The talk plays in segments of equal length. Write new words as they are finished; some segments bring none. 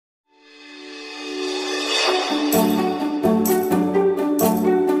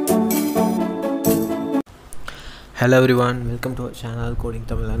Hello everyone, welcome to our channel Coding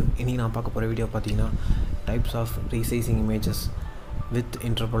Tamil. இன்னைக்கு நான் பார்க்க போகிற வீடியோ பார்த்தீங்கன்னா types of resizing images with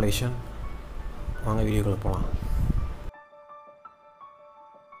interpolation. வாங்க வீடியோக்குள்ள போகலாம்.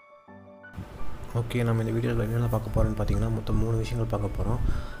 ஓகே, நம்ம இந்த வீடியோவில் என்னென்ன பார்க்க போகிறோன்னு பார்த்தீங்கன்னா மொத்தம் 3 விஷயங்கள் பார்க்க போகிறோம்.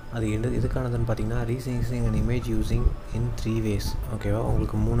 அது எதுக்கானதுன்னு பார்த்தீங்கன்னா resizing and image using in 3 ways. ஓகேவா,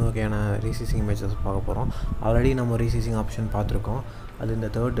 உங்களுக்கு 3 வகையான ரீசைசிங் இமேஜஸ் பார்க்க போகிறோம். ஆல்ரெடி நம்ம ரீசைசிங் ஆப்ஷன் பார்த்துருக்கோம். அது இந்த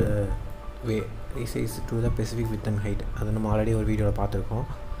third way, resize to the specific width and height. அது நம்ம ஆல்ரெடி ஒரு வீடியோவில் பார்த்துருக்கோம்.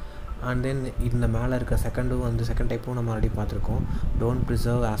 அண்ட் தென் இந்த மேலே இருக்க செகண்ட் டைப்பும் நம்ம ஆல்ரெடி பார்த்துருக்கோம். Don't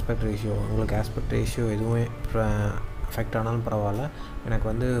preserve aspect ratio. உங்களுக்கு ஆஸ்பெக்ட் ரேஷியோ எதுவுமே அஃபெக்ட் ஆனாலும் பரவாயில்ல, எனக்கு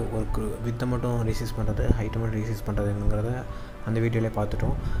வந்து ஒரு வித்தை மட்டும் ரீசைஸ் பண்ணுறது, ஹைட்டை மட்டும் ரீசைஸ் பண்ணுறதுங்கிறத அந்த வீடியோவிலே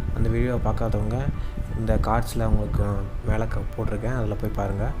பார்த்துட்டோம். அந்த வீடியோவை பார்க்காதவங்க இந்த கார்ட்ஸில் உங்களுக்கு மேலே போட்டிருக்கேன், அதில் போய்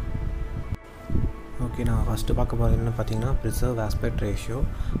பாருங்கள். ஓகே, நான் ஃபஸ்ட்டு பார்க்க போகிறது என்னென்னு பார்த்தீங்கன்னா preserve aspect ratio,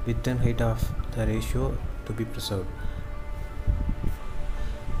 with and height of the ratio to be preserve.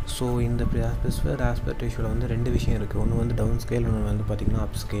 So இந்த ப்ரிசர்வ் ஆஸ்பெக்ட் ரேஷியோவில் வந்து 2 விஷயம் இருக்குது. ஒன்று வந்து டவுன் ஸ்கேல், ஒன்று வந்து பார்த்திங்கன்னா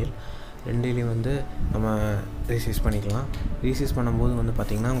அப் ஸ்கேல். ரெண்டுலேயும் வந்து நம்ம ரீசைஸ் பண்ணிக்கலாம். ரீசைஸ் பண்ணும்போது வந்து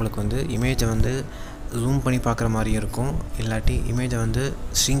பார்த்திங்கன்னா உங்களுக்கு வந்து இமேஜை வந்து ஜூம் பண்ணி பார்க்குற மாதிரியும் இருக்கும், இல்லாட்டி இமேஜை வந்து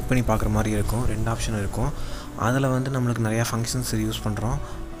ஷ்ரிங்க் பண்ணி பார்க்குற மாதிரியும் இருக்கும். 2 ஆப்ஷன் இருக்கும். அதில் வந்து நம்மளுக்கு நிறையா ஃபங்க்ஷன்ஸ் யூஸ் பண்ணுறோம்.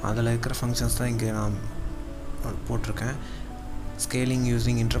 அதில் இருக்கிற ஃபங்க்ஷன்ஸ் தான் இங்கே நான் போட்டிருக்கேன். Scaling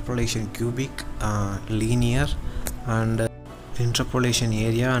using interpolation cubic, linear and interpolation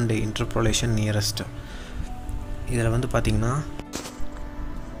area and interpolation nearest. இதில் வந்து பார்த்திங்கன்னா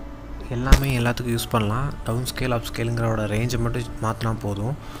எல்லாத்துக்கும் யூஸ் பண்ணலாம். டவுன் ஸ்கேல் அப் ஸ்கேலுங்கிறோட ரேஞ்சை மட்டும் மாற்றினா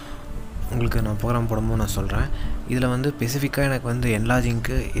போதும். உங்களுக்கு நான் ப்ரோக்ராம் போடும்போது நான் சொல்கிறேன். இதில் வந்து ஸ்பெசிஃபிக்காக எனக்கு வந்து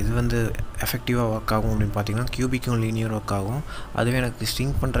என்லார்ஜிங்க்கு இது வந்து எஃபெக்டிவாக ஒர்க் ஆகும் அப்படின்னு பார்த்தீங்கன்னா கியூபிக்கும் லீனியர் ஒர்க் ஆகும். அதுவே எனக்கு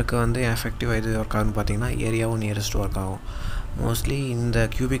ஸ்ட்ரிங் பண்ணுறதுக்கு வந்து எஃபெக்டிவாக எது ஒர்க் ஆகுன்னு பார்த்தீங்கன்னா ஏரியாவும் நியரஸ்ட் ஒர்க் ஆகும். மோஸ்ட்லி இந்த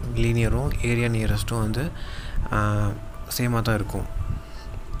கியூபிக் லீனியரும் ஏரியா நியரஸ்ட்டும் வந்து சேமாக தான் இருக்கும்.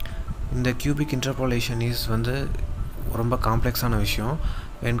 இந்த கியூபிக் இன்டர்போலேஷன் இஸ் வந்து ரொம்ப காம்ப்ளெக்ஸான விஷயம்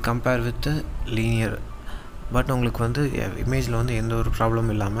when compare with linear. But உங்களுக்கு வந்து இமேஜில் வந்து எந்த ஒரு ப்ராப்ளம்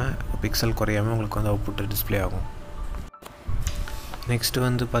இல்லாமல் பிக்சல் குறையாமல் உங்களுக்கு வந்து அவுட்புட் டிஸ்பிளே ஆகும். நெக்ஸ்ட்டு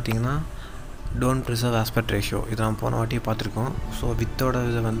வந்து பார்த்திங்கன்னா டோன்ட் ப்ரிசர்வ் ஆஸ்பெக்ட் ரேஷியோ. இதை நான் போன வாட்டியே பார்த்துருக்கோம். ஸோ வித்தோட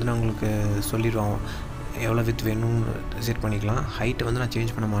இதை வந்து நான் உங்களுக்கு சொல்லிடுவோம், எவ்வளோ வித் வேணும்னு செட் பண்ணிக்கலாம். ஹைட்டை வந்து நான்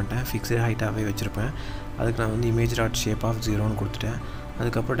சேஞ்ச் பண்ண மாட்டேன், ஃபிக்ஸ்டு ஹைட்டாகவே வச்சுருப்பேன். அதுக்கு நான் வந்து இமேஜ் டாட் ஷேப் ஆஃப் 0ன்னு கொடுத்துட்டேன்.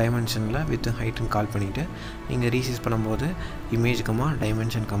 அதுக்கப்புறம் டைமென்ஷனில் வித் ஹைட்டுன்னு கால் பண்ணிவிட்டு நீங்கள் ரீசைஸ் பண்ணும்போது image comma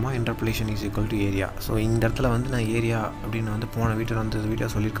dimension comma interpolation is equal to area. So இந்த இடத்துல வந்து நான் ஏரியா அப்படின்னு வந்து போன வீடியோ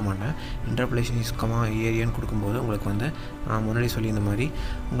சொல்லியிருக்க மாட்டேன். இன்டர்போலேஷன் இஸ் கமா ஏரியான்னு கொடுக்கும்போது உங்களுக்கு வந்து நான் முன்னாடி சொல்லி இந்த மாதிரி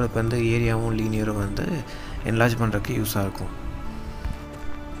உங்களுக்கு வந்து ஏரியாவும் லீனியரும் வந்து என்லார்ஜ் பண்ணுறதுக்கு யூஸாக இருக்கும்.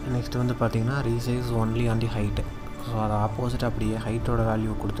 நெக்ஸ்ட் வந்து பார்த்திங்கன்னா resize only on the height. So அதை ஆப்போசிட் அப்படியே ஹைட்டோட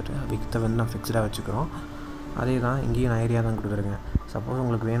வேல்யூ கொடுத்துட்டு வித்தை வந்து நான் ஃபிக்ஸ்டாக வச்சுக்கிறோம். அதே தான் இங்கேயும் நான் ஏரியா தான் கொடுத்துருக்கேன். சப்போஸ்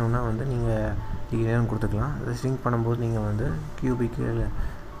உங்களுக்கு வேணும்னா வந்து நீங்கள் ஏரியான்னு கொடுத்துக்கலாம். அதை ஸ்ட்ரிங்க் பண்ணும்போது நீங்கள் வந்து கியூபிக்கு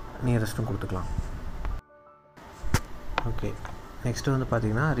நியரஸ்ட்டும் கொடுத்துக்கலாம். ஓகே, நெக்ஸ்ட்டு வந்து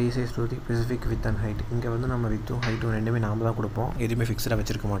பார்த்திங்கன்னா resize to the specific with and height. இங்கே வந்து நம்ம வித்தும் ஹைட்டும் ரெண்டுமே நாம் தான் கொடுப்போம், எதுவுமே ஃபிக்ஸ்டாக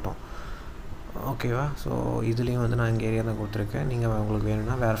வச்சுருக்க மாட்டோம். ஓகேவா, ஸோ இதுலேயும் வந்து நான் இங்கே ஏரியா தான் கொடுத்துருக்கேன். நீங்கள் உங்களுக்கு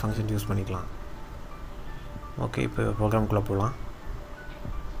வேணும்னா வேறு ஃபங்க்ஷன் யூஸ் பண்ணிக்கலாம். ஓகே, இப்போ ப்ரோக்ராம்குள்ளே போகலாம்.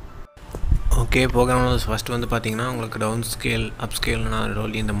 ஓகே, ப்ரோக்ராம் ஃபஸ்ட்டு வந்து பார்த்திங்கன்னா உங்களுக்கு டவுன் ஸ்கேல் அப் ஸ்கேல்னு நான்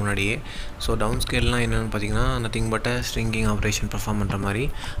ரோல் இந்த முன்னாடியே. ஸோ டவுன் ஸ்கேல்னால் என்னென்னு பார்த்தீங்கன்னா nothing but stringing operation perform பண்ணுற மாதிரி.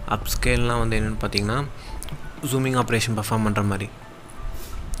 அப் ஸ்கேல்னால் வந்து என்னென்னு பார்த்தீங்கன்னா ஜூமிங் ஆப்ரேஷன் பர்ஃபார்ம் பண்ணுற மாதிரி.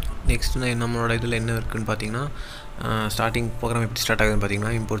 நெக்ஸ்ட்டு நம்மளோட இதில் என்ன இருக்குதுன்னு பார்த்தீங்கன்னா ஸ்டார்டிங் ப்ரோக்ராம் எப்படி ஸ்டார்ட் ஆகுதுன்னு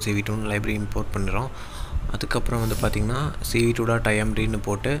பார்த்தீங்கன்னா இம்போர்ட் CV2 லைப்ரரி இம்போர்ட் பண்ணுறோம். அதுக்கப்புறம் வந்து பார்த்திங்கன்னா CV2.imdன்னு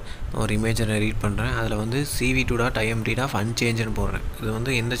போட்டு ஒரு இமேஜை ரீட் பண்ணுறேன். அதில் வந்து CV2.imd ஆஃப் அன்சேஞ்சுன்னு போடுறேன். இது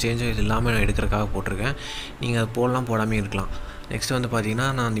வந்து எந்த சேஞ்சும் இது இல்லாமல் நான் எடுக்கிறதுக்காக போட்டிருக்கேன். நீங்கள் அது போடலாம் போடாமே இருக்கலாம். நெக்ஸ்ட்டு வந்து பார்த்திங்கன்னா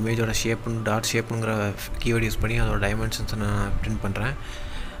நான் அந்த இமேஜோட ஷேப்புங்கிற கீவேர்டு யூஸ் பண்ணி அதோட டைமென்ஷன்ஸை நான் பிரிண்ட் பண்ணுறேன்.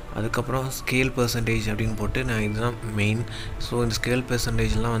 அதுக்கப்புறம் ஸ்கேல் பெர்சன்டேஜ் அப்படின்னு போட்டு நான் இதுதான் மெயின். ஸோ இந்த ஸ்கேல்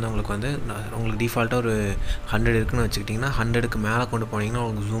பெர்சன்டேஜ்லாம் வந்து உங்களுக்கு டிஃபால்ட்டாக ஒரு 100 இருக்குன்னு வச்சுக்கிட்டிங்கன்னா 100க்கு மேலே கொண்டு போனீங்கன்னா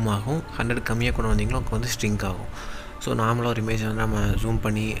உங்களுக்கு ஜூம் ஆகும், 100 கம்மியாக கொண்டு வந்தீங்கன்னா உங்களுக்கு வந்து ஸ்ட்ரிங்க் ஆகும். ஸோ நார்மலாக ஒரு இமேஜை வந்து நம்ம ஜூம்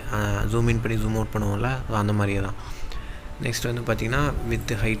இன் பண்ணி ஜூம் அவுட் பண்ணுவோம்ல, அந்த மாதிரியே தான். நெக்ஸ்ட் வந்து பார்த்திங்கன்னா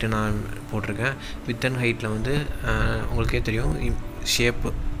வித் ஹைட்டு நான் போட்டிருக்கேன். வித் அண்ட் ஹைட்டில் வந்து உங்களுக்கே தெரியும், ஷேப்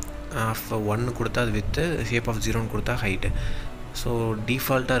ஆஃப் 1 கொடுத்தா அது வித்து, ஷேப் ஆஃப் 0ன்னு கொடுத்தா ஹைட்டு. ஸோ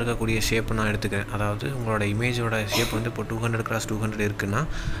டிஃபால்ட்டாக இருக்கக்கூடிய ஷேப்பு நான் எடுத்துக்கிறேன். அதாவது உங்களோட இமேஜோட ஷேப் வந்து இப்போ 200x200 இருக்குன்னா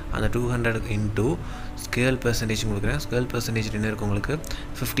அந்த 200 இன்ட்டு ஸ்கேல் பெர்சன்டேஜ் கொடுக்குறேன். ஸ்கேல் பெர்சன்டேஜ் என்ன இருக்குது உங்களுக்கு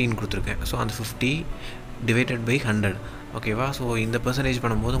 15 கொடுத்துருக்கேன். ஸோ அந்த 50 டிவைடட் பை 100 ஓகேவா. ஸோ இந்த பர்சன்டேஜ்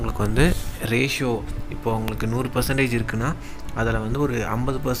பண்ணும்போது உங்களுக்கு வந்து ரேஷியோ இப்போது உங்களுக்கு 100% இருக்குன்னா அதில் வந்து ஒரு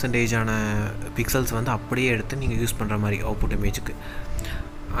 50%ஆன பிக்சல்ஸ் வந்து அப்படியே எடுத்து நீங்கள் யூஸ் பண்ணுற மாதிரி அவுட்புட் இமேஜுக்கு.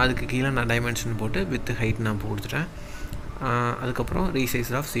 அதுக்கு கீழே நான் டைமென்ஷன் போட்டு வித் ஹைட் நான் கொடுத்துட்டேன். அதுக்கப்புறம்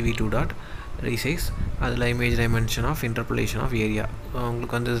resize of CV2 dot resize, அதில் image dimension of interpolation of area.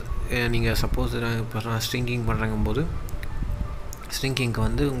 உங்களுக்கு வந்து நீங்கள் சப்போஸ் இப்போ நான் ஸ்ட்ரிங்கிங் பண்ணுறங்கும் போது ஸ்ட்ரிங்கிங்க்கு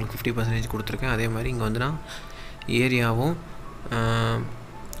வந்து உங்களுக்கு 50% கொடுத்துருக்கேன். அதே மாதிரி இங்கே வந்து நான் ஏரியாவும்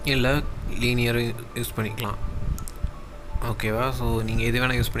இல்லை லீனியரும் யூஸ் பண்ணிக்கலாம் ஓகேவா. ஸோ நீங்கள் எது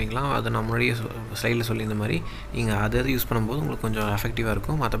வேணால் யூஸ் பண்ணிக்கலாம். அதை நான் முன்னாடியே ஸ்லைடில் சொல்லியிருந்த மாதிரி நீங்கள் அதை யூஸ் பண்ணும்போது உங்களுக்கு கொஞ்சம் எஃபெக்டிவாக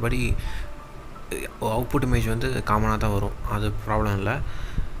இருக்கும். மற்றபடி அவுட்புட் இமேஜ் வந்து காமனாக தான் வரும், அது ப்ராப்ளம் இல்லை.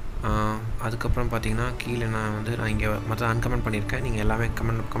 அதுக்கப்புறம் பார்த்தீங்கன்னா கீழே நான் இங்கே மற்ற அன்கமெண்ட் பண்ணியிருக்கேன். நீங்கள் எல்லாமே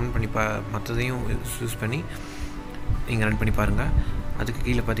கமெண்ட் பண்ணி மற்றதையும் யூஸ் பண்ணி நீங்கள் ரன் பண்ணி பாருங்கள். அதுக்கு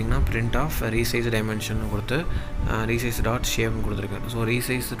கீழே பார்த்தீங்கன்னா பிரிண்ட் ஆஃப் ரீசைஸ் டைமென்ஷன் கொடுத்து ரீசைஸ் டாட் ஷேப்னு கொடுத்துருக்கேன். ஸோ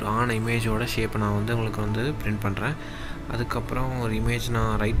ரீசைஸ் ஆன இமேஜோட ஷேப்பை நான் வந்து உங்களுக்கு வந்து பிரிண்ட் பண்ணுறேன். அதுக்கப்புறம் ஒரு இமேஜ்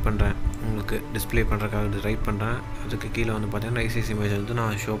நான் ரைட் பண்ணுறேன், உங்களுக்கு டிஸ்பிளே பண்ணுறதுக்காக ரைட் பண்ணுறேன். அதுக்கு கீழே வந்து பார்த்தீங்கன்னா ரீசைஸ் இமேஜ் வந்து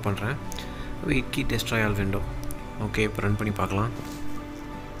நான் ஷோ பண்ணுறேன். Wait key destroy all window. Okay, இப்போ ரன் பண்ணி பார்க்கலாம்.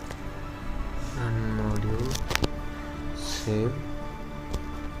 ரன் மாடியூல் சேவ்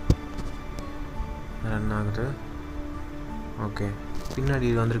ரன் ஆகுது. ஓகே, பின்னாடி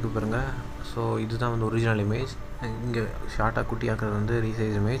இது வந்திருக்கு பாருங்கள். ஸோ இதுதான் வந்து ஒரிஜினல் இமேஜ். இங்கே ஷார்ட்டாக குட்டியாக்குறது வந்து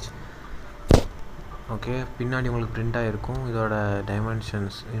ரீசைஸ் இமேஜ். ஓகே, பின்னாடி உங்களுக்கு பிரிண்ட் ஆகிருக்கும் இதோட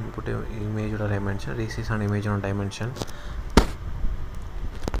டைமென்ஷன்ஸ், இன்புட் இமேஜோட டைமென்ஷன், ரீசைஸ் ஆன இமேஜோட டைமென்ஷன்.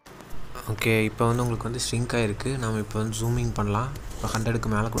 ஓகே, இப்போ வந்து உங்களுக்கு வந்து ஸ்ட்ரிங்க் ஆகிருக்கு. நம்ம இப்போ வந்து ஜூமிங் பண்ணலாம். இப்போ 100க்கு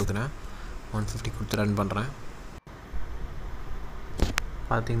மேலே கொடுக்குறேன், 150 கொடுத்து ரன் பண்ணுறேன்.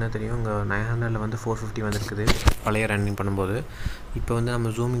 பார்த்திங்கன்னா தெரியும், இங்கே 900 வந்து 450 வந்துருக்குது பழைய ரன்னிங் பண்ணும்போது. இப்போ வந்து நம்ம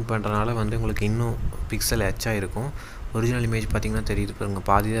ஜூமிங் பண்ணுறதுனால வந்து உங்களுக்கு இன்னும் பிக்சல் எச்சாக இருக்கும். ஒரிஜினல் இமேஜ் பார்த்திங்கன்னா தெரியுது பாருங்கள்,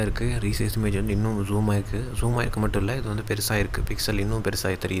 பாதி தான் இருக்குது. ரீசைஸ் இமேஜ் வந்து இன்னும் ஜூம் ஆகிருக்கு மட்டும் இல்லை, இது வந்து பெருசாக இருக்குது, பிக்சல் இன்னும்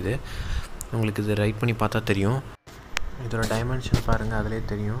பெருசாக தெரியுது. உங்களுக்கு இது ரைட் பண்ணி பார்த்தா தெரியும். இதோட டைமென்ஷன் பாருங்கள், அதிலே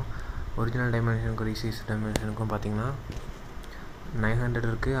தெரியும். ஒரிஜினல் டைமென்ஷனுக்கும் ரீசைஸ் டைமென்ஷனுக்கும் பார்த்திங்கன்னா 900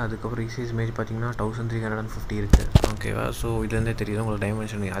 இருக்குது. அதுக்கப்புறம் ரீசைஸ் இமேஜ் பார்த்திங்கன்னா 1350 இருக்குது. ஓகேவா. ஸோ இதுலேருந்தே தெரியுது உங்களுக்கு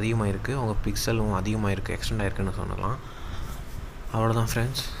டைமென்ஷன் அதிகமாக இருக்குது, உங்கள் பிக்சலும் அதிகமாக இருக்குது, எக்ஸ்டெண்ட் ஆகிருக்குன்னு சொல்லலாம். அவ்வளோதான்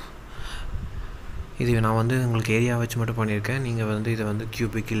ஃப்ரெண்ட்ஸ். இது நான் வந்து உங்களுக்கு ஏரியா வச்சு மட்டும் பண்ணியிருக்கேன். நீங்கள் வந்து இதை வந்து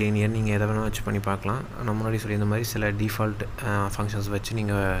கியூபிக் லீனியர் நீங்கள் எதை வேணால் வச்சு பண்ணி பார்க்கலாம். நான் முன்னாடி சொல்லியிருந்த மாதிரி சில டிஃபால்ட் ஃபங்க்ஷன்ஸ் வச்சு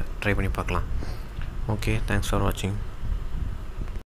நீங்கள் ட்ரை பண்ணி பார்க்கலாம். ஓகே, தேங்க்ஸ் ஃபார் வாட்சிங்.